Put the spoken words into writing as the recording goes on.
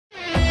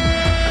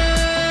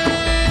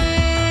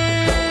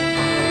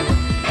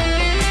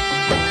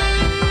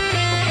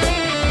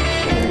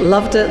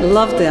Loved it,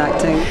 loved the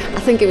acting. I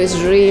think it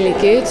was really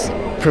good.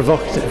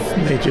 Provocative,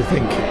 made you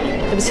think.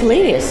 It was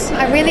hilarious.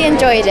 I really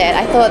enjoyed it.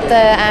 I thought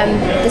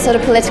the sort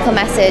of political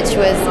message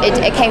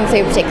it came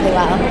through particularly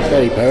well.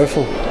 Very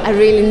powerful. A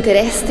really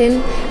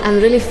interesting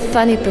and really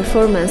funny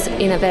performance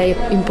in a very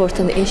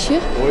important issue.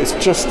 Well, it's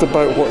just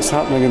about what's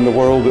happening in the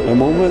world at the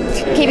moment.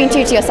 Keeping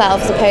true to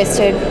yourself as opposed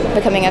to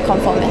becoming a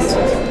conformist.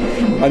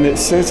 And it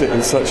says it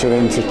in such an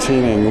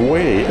entertaining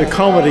way. The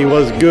comedy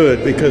was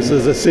good because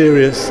there's a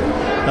serious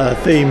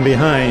theme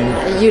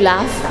behind. You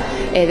laugh.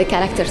 The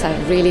characters are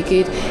really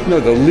good.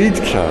 No, the lead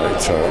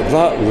character,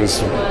 that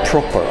was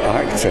proper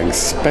acting,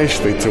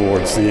 especially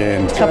towards the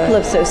end. A couple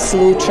of sort of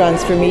slow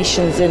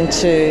transformations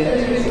into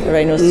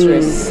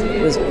Rhinoceros,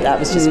 that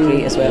was just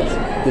great as well.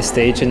 The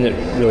staging, it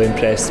really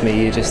impressed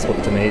me, it just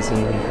looked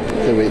amazing.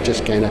 The way it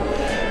just kind of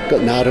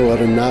got narrower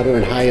and narrower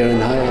and higher and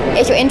higher.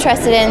 If you're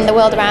interested in the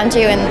world around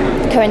you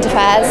and current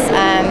affairs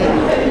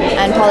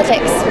and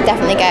politics,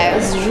 definitely go.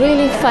 It's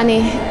really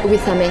funny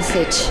with a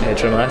message.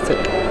 Dramatic.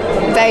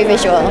 Very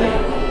visual.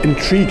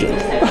 Intriguing.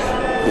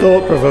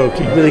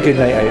 Thought-provoking. Really good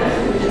night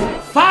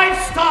out. 5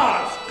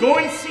 stars,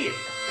 going